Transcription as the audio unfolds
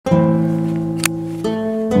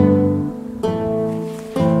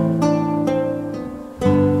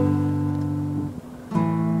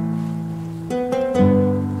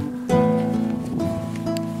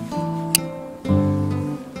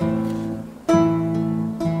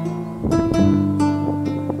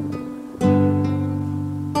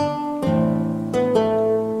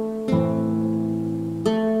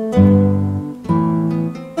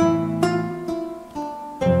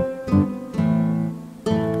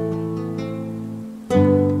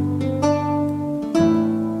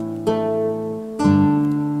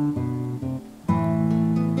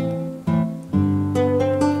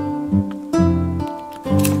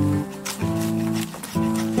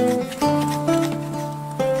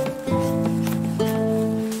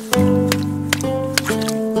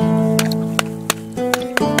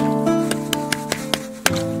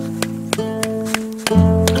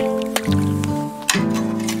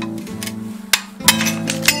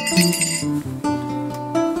Hey,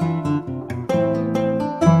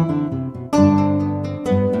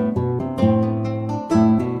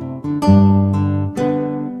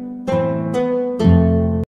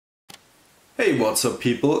 what's up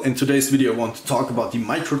people? In today's video I want to talk about the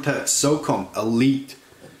Microtech Socom Elite.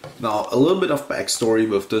 Now a little bit of backstory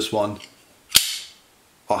with this one.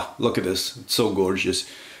 Oh, look at this, it's so gorgeous.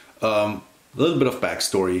 A little bit of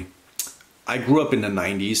backstory. I grew up in the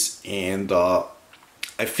 90s and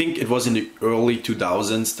I think it was in the early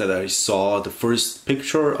 2000s that I saw the first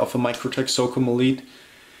picture of a Microtech Socom Elite.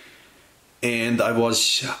 And I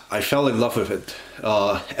fell in love with it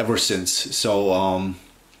ever since. So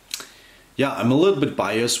yeah, I'm a little bit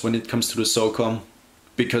biased when it comes to the Socom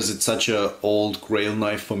because it's such an old grail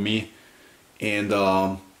knife for me. And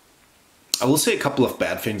I will say a couple of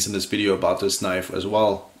bad things in this video about this knife as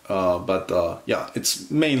well. Yeah,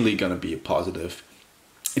 it's mainly gonna be a positive.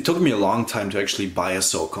 It took me a long time to actually buy a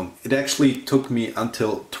Socom. It actually took me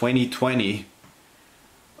until 2020.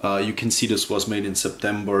 You can see this was made in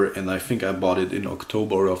September and I think I bought it in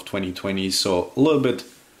October of 2020. So a little bit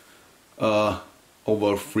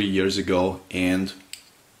over 3 years ago. And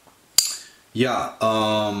yeah,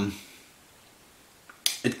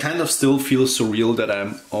 it kind of still feels surreal that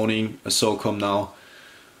I'm owning a Socom now.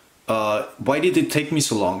 Why did it take me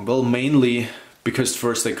so long? Well, mainly because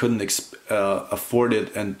first I couldn't afford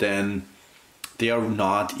it, and then they are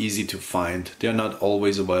not easy to find. They are not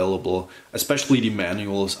always available, especially the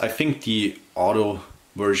manuals. I think the auto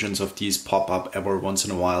versions of these pop up every once in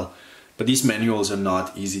a while, but these manuals are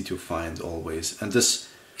not easy to find always. And this,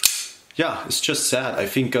 yeah, it's just sad. I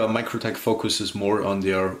think Microtech focuses more on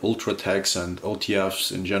their Ultratechs and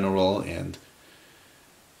OTFs in general, and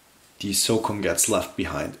the Socom gets left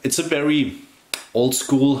behind. It's a very old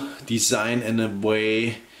school design in a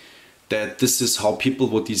way that this is how people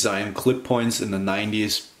would design clip points in the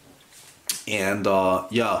 90s. And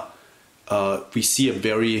yeah, we see a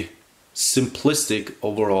very simplistic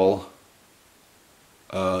overall.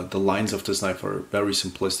 The lines of this knife are very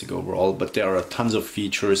simplistic overall, but there are tons of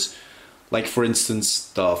features, like for instance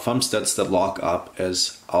the thumb studs that lock up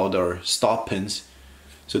as outer stop pins.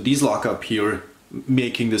 So these lock up here,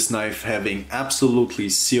 making this knife having absolutely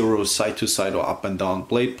zero side to side or up and down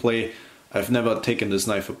blade play. I've never taken this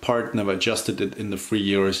knife apart, never adjusted it in the 3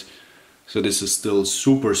 years, so this is still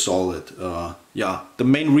super solid. Yeah, the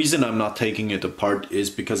main reason I'm not taking it apart is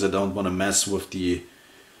because I don't want to mess with the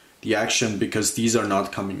action, because these are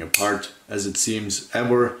not coming apart as it seems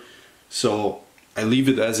ever. So I leave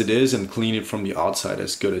it as it is and clean it from the outside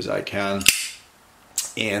as good as I can.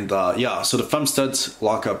 And yeah, so the thumb studs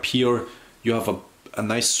lock up here. You have a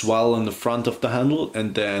nice swell in the front of the handle,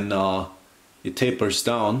 and then it tapers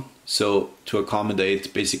down, so to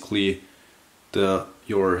accommodate basically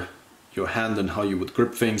your hand and how you would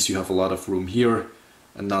grip things. You have a lot of room here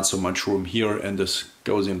and not so much room here, and this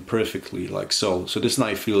goes in perfectly like so. So this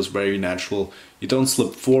knife feels very natural. You don't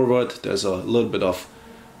slip forward. There's a little bit of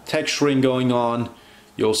texturing going on.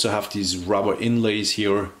 You also have these rubber inlays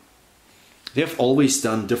here. They have always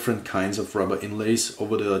done different kinds of rubber inlays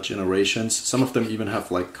over the generations. Some of them even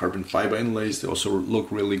have like carbon fiber inlays. They also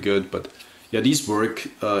look really good, but yeah, these work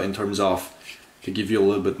in terms of, they give you a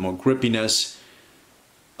little bit more grippiness.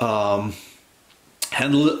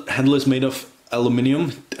 Handle is made of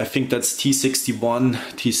aluminum. I think that's T61,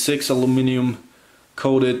 T6 aluminum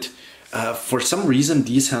coated. For some reason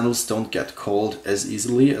these handles don't get cold as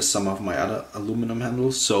easily as some of my other aluminum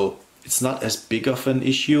handles, so it's not as big of an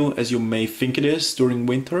issue as you may think it is during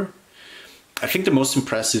winter. I think the most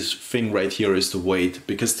impressive thing right here is the weight,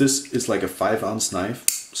 because this is like a 5-ounce knife,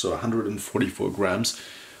 so 144 grams,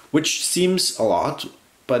 which seems a lot,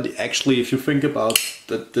 but actually if you think about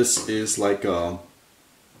that, this is like a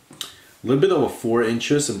little bit over 4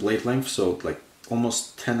 inches in blade length, so like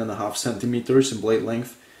almost 10.5 centimeters in blade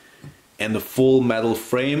length, and a full metal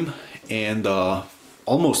frame, and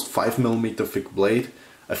almost 5 millimeter thick blade.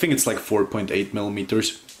 I think it's like 4.8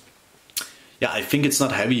 millimeters. Yeah, I think it's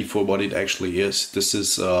not heavy for what it actually is. This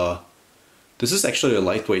is actually a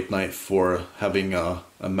lightweight knife for having a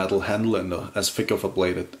metal handle and as thick of a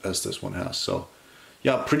blade as this one has. So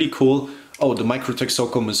yeah, pretty cool. Oh, the Microtech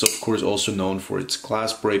Socom is of course also known for its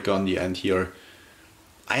glass break on the end here.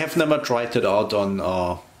 I have never tried it out on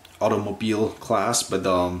automobile class, but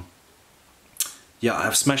yeah,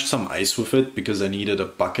 I've smashed some ice with it because I needed a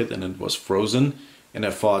bucket and it was frozen. And I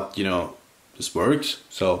thought, you know, this works,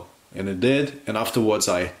 so, and it did. And afterwards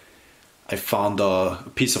I found a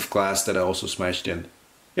piece of glass that I also smashed in.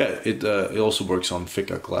 Yeah, it also works on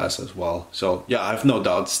thicker glass as well. So yeah, I have no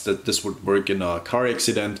doubts that this would work in a car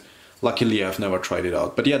accident. Luckily, I've never tried it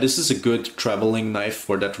out. But yeah, this is a good traveling knife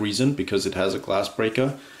for that reason, because it has a glass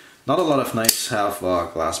breaker. Not a lot of knives have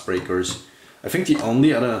glass breakers. I think the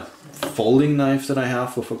only other folding knife that I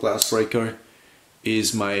have with a glass breaker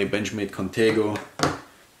is my Benchmade Contego,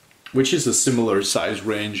 which is a similar size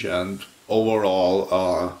range and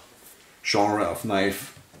overall genre of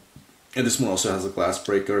knife. And this one also has a glass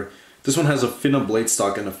breaker. This one has a thinner blade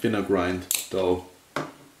stock and a thinner grind, though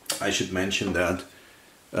I should mention that.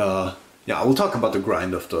 Yeah, I will talk about the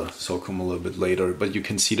grind of the Socom a little bit later, but you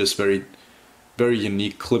can see this very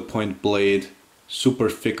unique clip point blade, super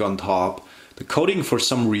thick on top. The coating for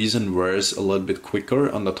some reason wears a little bit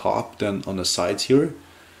quicker on the top than on the sides here.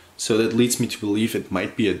 So that leads me to believe it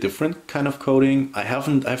might be a different kind of coating.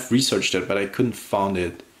 I've researched it, but I couldn't find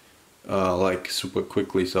it like super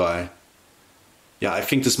quickly. So I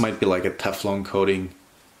think this might be like a Teflon coating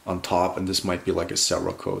on top, and this might be like a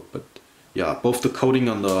Cerakote. But yeah, both the coating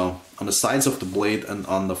on the sides of the blade and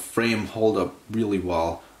on the frame hold up really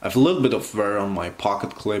well. I have a little bit of wear on my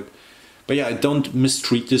pocket clip, but yeah, I don't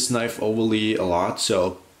mistreat this knife overly a lot,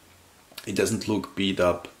 so it doesn't look beat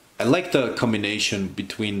up. I like the combination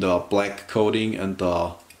between the black coating and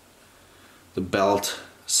the belt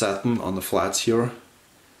satin on the flats here.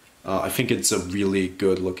 I think it's a really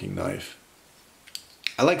good looking knife.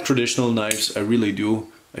 I like traditional knives, I really do.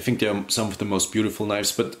 I think they're some of the most beautiful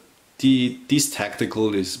knives, but these tactical,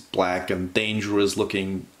 these black and dangerous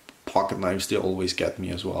looking pocket knives, they always get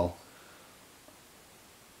me as well.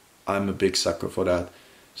 I'm a big sucker for that.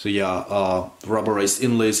 So yeah, rubberized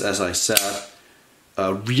inlays, as I said,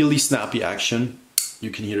 really snappy action. You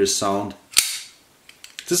can hear the sound.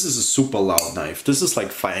 This is a super loud knife. This is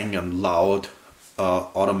like Fang and loud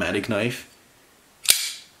automatic knife.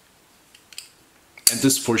 And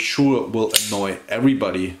this for sure will annoy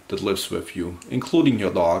everybody that lives with you, including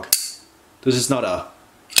your dog. This is not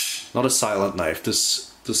a silent knife.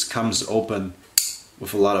 This comes open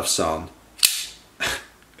with a lot of sound.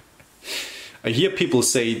 I hear people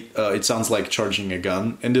say it sounds like charging a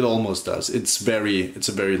gun, and it almost does. It's a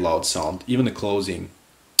very loud sound. Even the closing.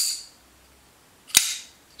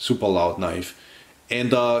 Super loud knife.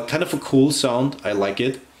 And kind of a cool sound. I like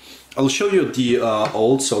it. I'll show you the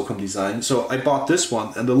old Socom design. So I bought this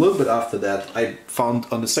one, and a little bit after that I found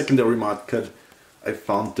on the secondary market, I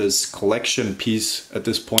found this collection piece at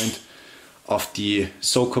this point of the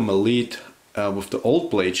Socom Elite with the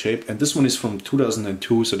old blade shape, and this one is from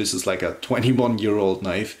 2002, so this is like a 21-year-old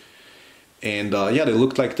knife. And yeah, they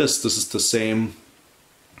look like this. This is the same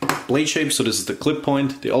blade shape, so this is the clip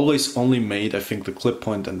point. They always only made, I think, the clip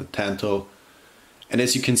point and the tanto. And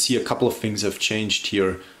as you can see, a couple of things have changed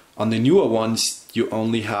here. On the newer ones, you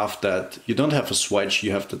only have that, you don't have a swedge,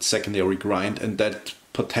 you have that secondary grind, and that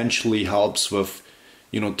potentially helps with,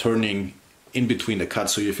 you know, turning in between the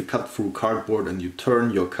cuts. So if you cut through cardboard and you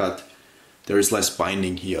turn your cut, there is less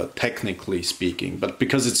binding here, technically speaking. But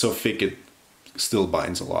because it's so thick, it still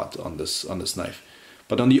binds a lot on this knife.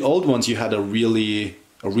 But on the old ones, you had a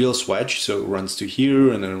real swedge, so it runs to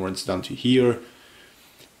here and then it runs down to here.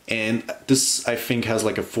 And this, I think, has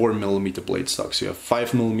like a 4mm blade stock. So you have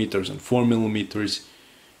 5mm and 4mm.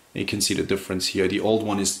 You can see the difference here. The old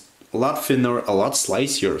one is a lot thinner, a lot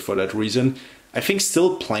slicier for that reason. I think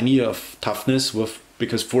still plenty of toughness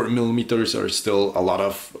because 4mm are still a lot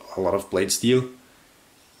of blade steel.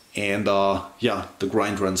 And yeah, the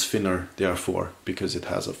grind runs thinner therefore because it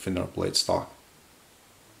has a thinner blade stock.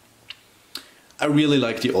 I really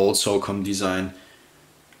like the old Socom design.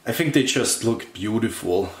 I think they just look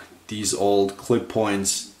beautiful. These old clip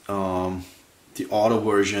points, the auto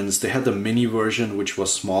versions, they had the mini version which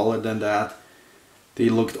was smaller than that. They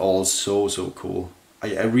looked all so cool.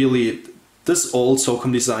 I really, this old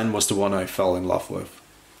Socom design was the one I fell in love with.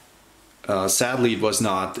 Sadly, it was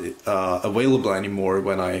not available anymore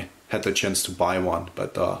when I had the chance to buy one,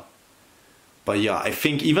 but yeah, I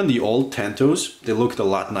think even the old Tantos, they looked a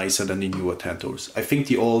lot nicer than the newer Tantos. I think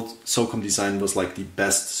the old Socom design was like the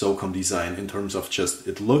best Socom design in terms of just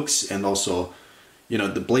it looks, and also, you know,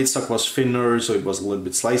 the blade stock was thinner, so it was a little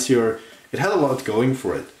bit slicier. It had a lot going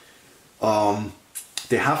for it.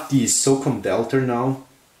 They have the Socom Delta now,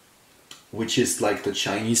 which is like the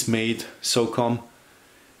Chinese-made Socom.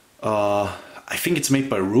 I think it's made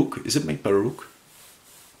by Rook. Is it made by Rook?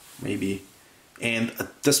 Maybe. And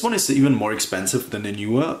this one is even more expensive than the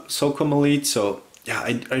newer Socom Elite. So yeah,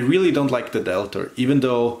 I really don't like the Delta, even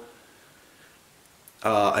though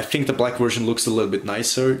I think the black version looks a little bit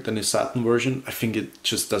nicer than the satin version. I think it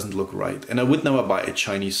just doesn't look right. And I would never buy a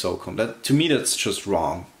Chinese Socom. That, to me, that's just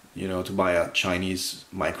wrong. You know, to buy a Chinese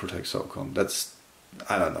Microtech Socom. That's,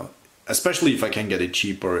 I don't know. Especially if I can get it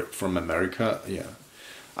cheaper from America. Yeah,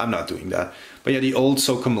 I'm not doing that. But yeah, the old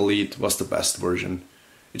Socom Elite was the best version.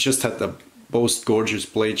 It just had the most gorgeous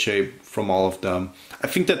blade shape from all of them. I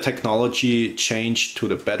think the technology changed to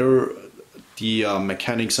the better. The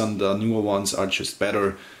mechanics on the newer ones are just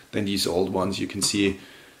better than these old ones. You can see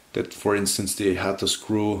that, for instance, they had the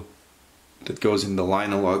screw that goes in the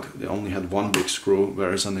line lug. They only had one big screw,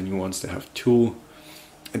 whereas on the new ones they have two.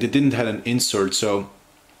 And they didn't have an insert, so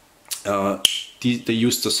they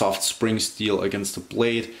used the soft spring steel against the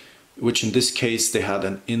blade, which in this case they had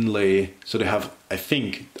an inlay. So they have, I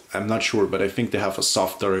think, I'm not sure, but I think they have a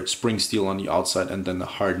softer spring steel on the outside and then a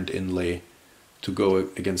hardened inlay to go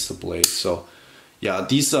against the blade. So yeah,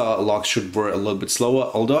 these logs should wear a little bit slower,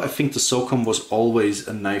 although I think the Socom was always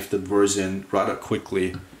a knife that wears in rather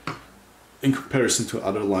quickly in comparison to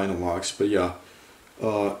other liner logs. But yeah,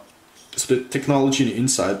 so the technology on the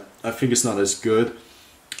inside I think is not as good.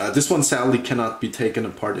 This one sadly cannot be taken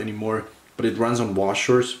apart anymore, but it runs on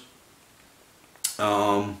washers.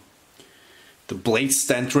 The blade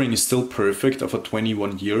stantering is still perfect over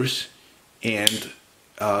 21 years, and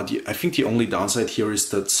I think the only downside here is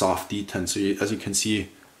that soft detent. So as you can see,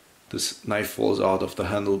 this knife falls out of the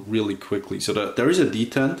handle really quickly. So there is a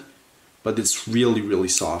detent, but it's really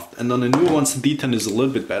soft. And on the new ones, the detent is a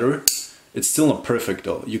little bit better. It's still not perfect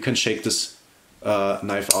though. You can shake this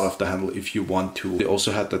knife out of the handle if you want to. They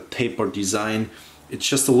also had the taper design. It's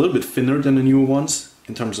just a little bit thinner than the newer ones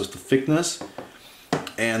in terms of the thickness.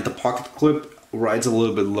 And the pocket clip rides a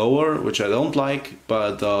little bit lower, which I don't like,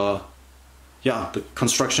 but yeah, the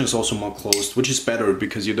construction is also more closed, which is better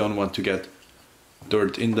because you don't want to get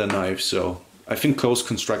dirt in the knife. So I think closed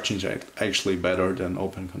constructions are actually better than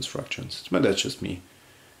open constructions, but that's just me.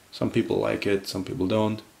 Some people like it, some people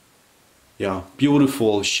don't. Yeah,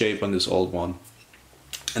 beautiful shape on this old one.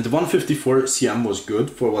 And the 154 cm was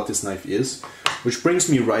good for what this knife is, which brings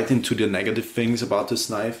me right into the negative things about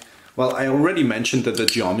this knife. Well, I already mentioned that the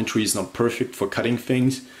geometry is not perfect for cutting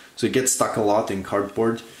things, so it gets stuck a lot in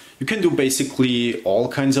cardboard. You can do basically all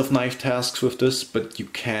kinds of knife tasks with this, but you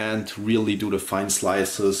can't really do the fine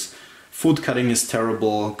slices. Food cutting is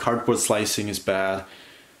terrible, cardboard slicing is bad.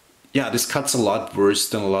 Yeah, this cuts a lot worse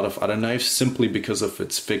than a lot of other knives simply because of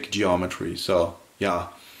its thick geometry, so yeah.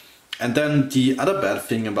 And then the other bad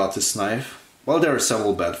thing about this knife, well, there are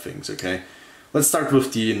several bad things, okay? Let's start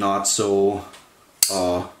with the not so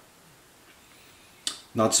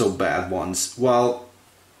bad ones. Well,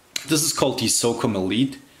 this is called the Socom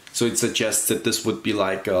Elite, so it suggests that this would be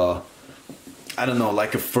like a, I don't know,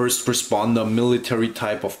 like a first responder military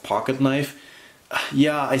type of pocket knife.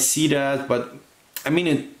 Yeah, I see that, but I mean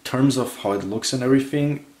in terms of how it looks and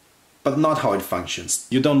everything, but not how it functions.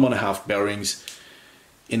 You don't want to have bearings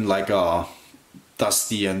in like a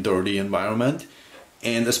dusty and dirty environment,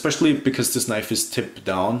 and especially because this knife is tipped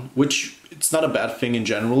down, which it's not a bad thing in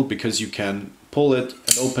general because you can pull it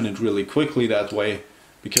and open it really quickly that way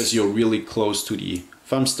because you're really close to the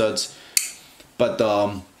thumb studs, but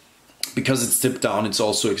because it's tipped down, it's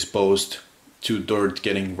also exposed to dirt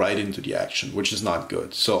getting right into the action, which is not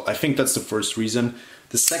good. So I think that's the first reason.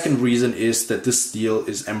 The second reason is that this steel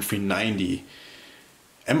is M390.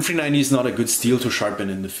 M390 is not a good steel to sharpen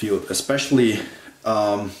in the field, especially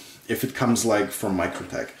if it comes like from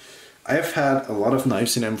Microtech. I have had a lot of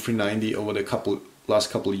knives in M390 over the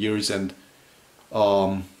last couple of years, and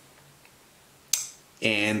I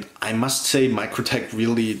must say Microtech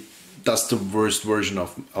really does the worst version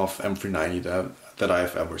of M390 that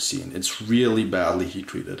I've ever seen. It's really badly heat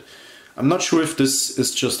treated. I'm not sure if this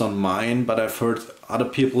is just on mine, but I've heard other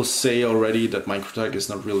people say already that Microtech is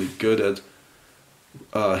not really good at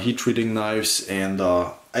heat treating knives, and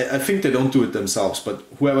I think they don't do it themselves, but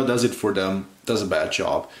whoever does it for them does a bad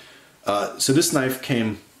job. So this knife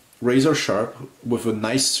came razor sharp with a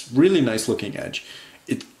nice, really nice looking edge.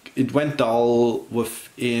 It went dull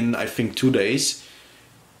within, I think, 2 days,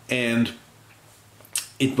 and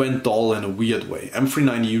it went dull in a weird way.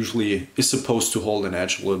 M390 usually is supposed to hold an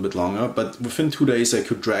edge a little bit longer, but within 2 days I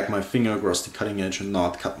could drag my finger across the cutting edge and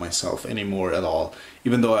not cut myself anymore at all,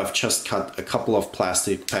 even though I've just cut a couple of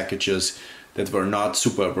plastic packages that were not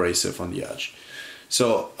super abrasive on the edge.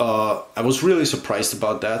 So I was really surprised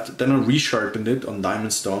about that. Then I resharpened it on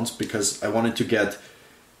diamond stones because I wanted to get,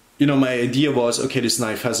 you know, my idea was, okay, this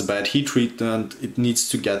knife has a bad heat treatment, it needs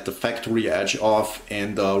to get the factory edge off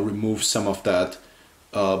and remove some of that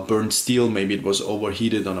burnt steel. Maybe it was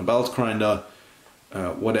overheated on a belt grinder,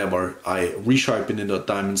 whatever. I resharpened it on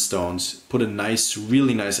diamond stones, put a nice,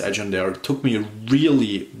 really nice edge on there. It took me a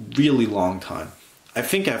really long time. I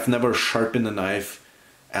think I've never sharpened a knife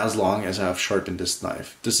as long as I've sharpened this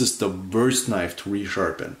knife. This is the worst knife to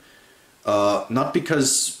resharpen. Not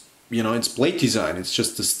because you know, it's blade design. It's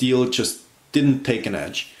just the steel just didn't take an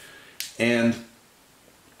edge. And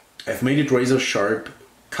I've made it razor sharp,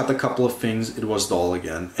 cut a couple of things, it was dull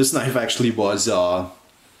again. This knife actually was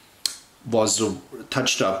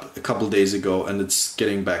touched up a couple days ago, and it's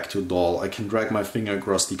getting back to dull. I can drag my finger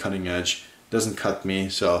across the cutting edge, doesn't cut me.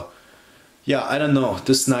 So yeah, I don't know,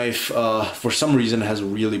 this knife for some reason has a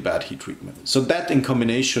really bad heat treatment. So that, in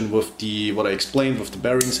combination with the what I explained with the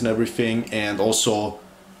bearings and everything, and also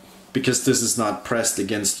because this is not pressed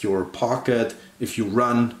against your pocket, if you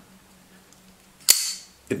run,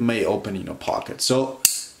 it may open in your pocket. So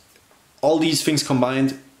all these things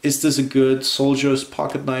combined, is this a good soldier's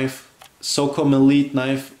pocket knife? Socom Elite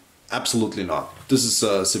knife? Absolutely not. This is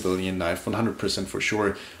a civilian knife, 100% for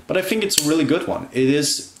sure. But I think it's a really good one. It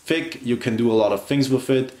is thick, you can do a lot of things with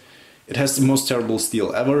it. It has the most terrible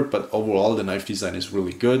steel ever, but overall the knife design is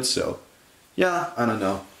really good. So yeah, I don't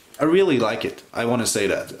know. I really like it. I want to say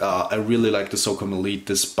that. I really like the Socom Elite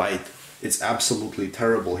despite its absolutely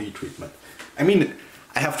terrible heat treatment. I mean,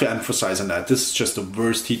 I have to emphasize on that. This is just the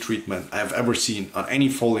worst heat treatment I've ever seen on any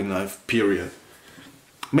folding knife, period.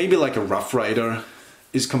 Maybe like a Rough Rider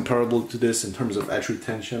is comparable to this in terms of edge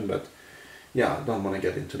retention, but yeah, I don't want to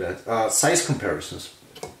get into that. Size comparisons.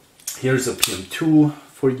 Here's a PM2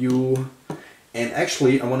 for you. And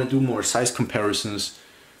actually, I want to do more size comparisons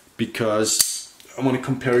because I want to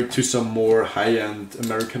compare it to some more high-end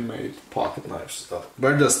American-made pocket knives.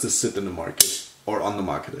 Where does this sit in the market? Or on the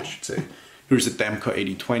market, I should say. Here's a Damco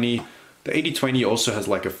 8020. The 8020 also has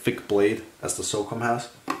like a thick blade, as the Socom has.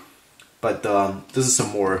 But this is a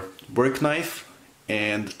more work knife,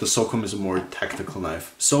 and the Socom is a more tactical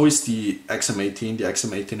knife. So is the XM18. The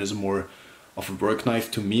XM18 is more of a work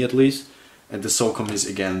knife, to me at least. And the Socom is,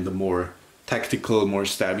 again, the more tactical, more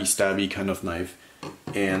stabby kind of knife.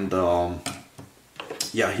 And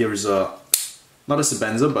yeah, here is a, not a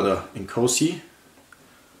Sebenza, but a Inkosi,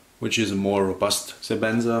 which is a more robust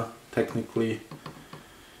Sebenza, technically.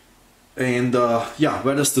 And yeah,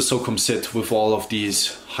 where does the Socom sit with all of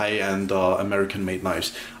these high-end American-made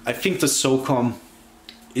knives? I think the Socom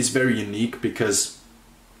is very unique because,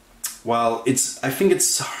 while I think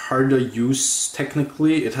it's harder use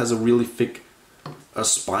technically, it has a really thick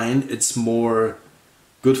spine. It's more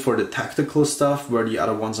good for the tactical stuff, where the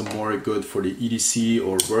other ones are more good for the EDC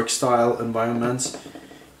or work style environments.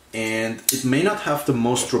 And it may not have the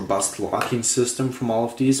most robust locking system from all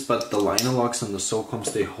of these, but the liner locks on the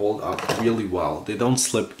Socoms, they hold up really well. They don't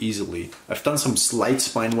slip easily. I've done some slight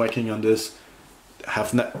spine whacking on this.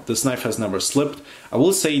 This knife has never slipped. I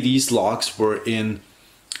will say these locks were in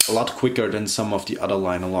a lot quicker than some of the other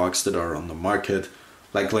liner locks that are on the market.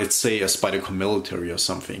 Like, let's say a Spyderco Military or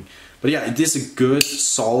something. But yeah, it is a good,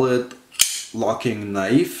 solid locking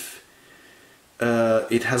knife.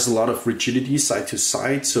 It has a lot of rigidity side to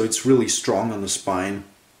side, so it's really strong on the spine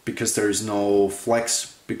because there is no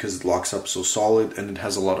flex, because it locks up so solid, and it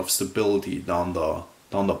has a lot of stability down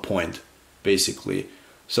the point, basically.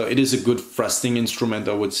 So it is a good thrusting instrument,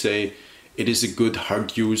 I would say. It is a good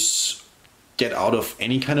hard use, get out of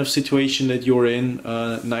any kind of situation that you're in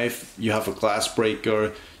knife. You have a glass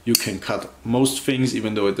breaker, you can cut most things,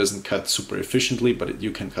 even though it doesn't cut super efficiently, but you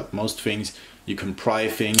can cut most things. You can pry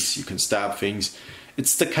things, you can stab things.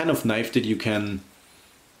 It's the kind of knife that you can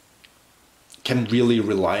really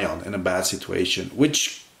rely on in a bad situation,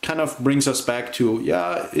 which kind of brings us back to,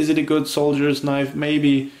 yeah, is it a good soldier's knife?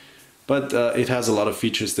 Maybe, but it has a lot of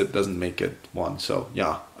features that doesn't make it one. So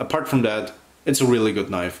yeah, apart from that, it's a really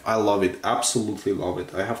good knife. I love it, absolutely love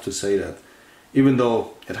it. I have to say that. Even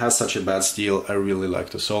though it has such a bad steel, I really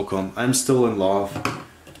like the Socom. I'm still in love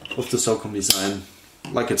with the Socom design,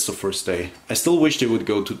 like it's the first day. I still wish they would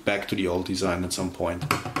go back to the old design at some point,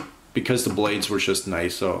 because the blades were just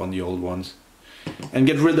nicer on the old ones. And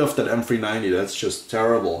get rid of that M390, that's just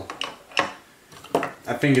terrible.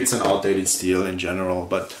 I think it's an outdated steel in general,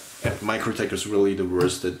 but Microtech is really the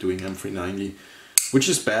worst at doing M390. Which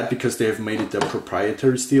is bad because they have made it their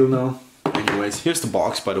proprietary steel now. Anyways, here's the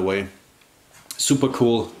box, by the way. Super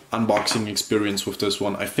cool unboxing experience with this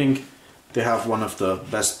one. I think they have one of the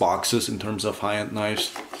best boxes in terms of high-end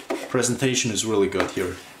knives. Presentation is really good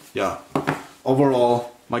here. Yeah.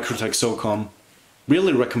 Overall, Microtech Socom,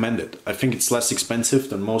 really recommend it. I think it's less expensive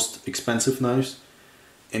than most expensive knives,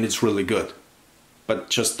 and it's really good. But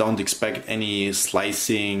just don't expect any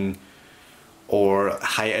slicing or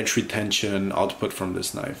high edge retention output from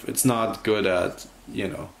this knife. It's not good at, you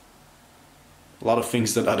know, a lot of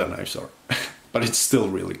things that other knives are. But it's still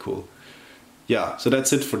really cool. Yeah, so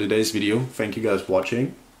that's it for today's video. Thank you guys for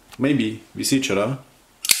watching. Maybe we see each other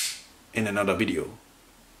in another video.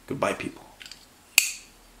 Goodbye, people.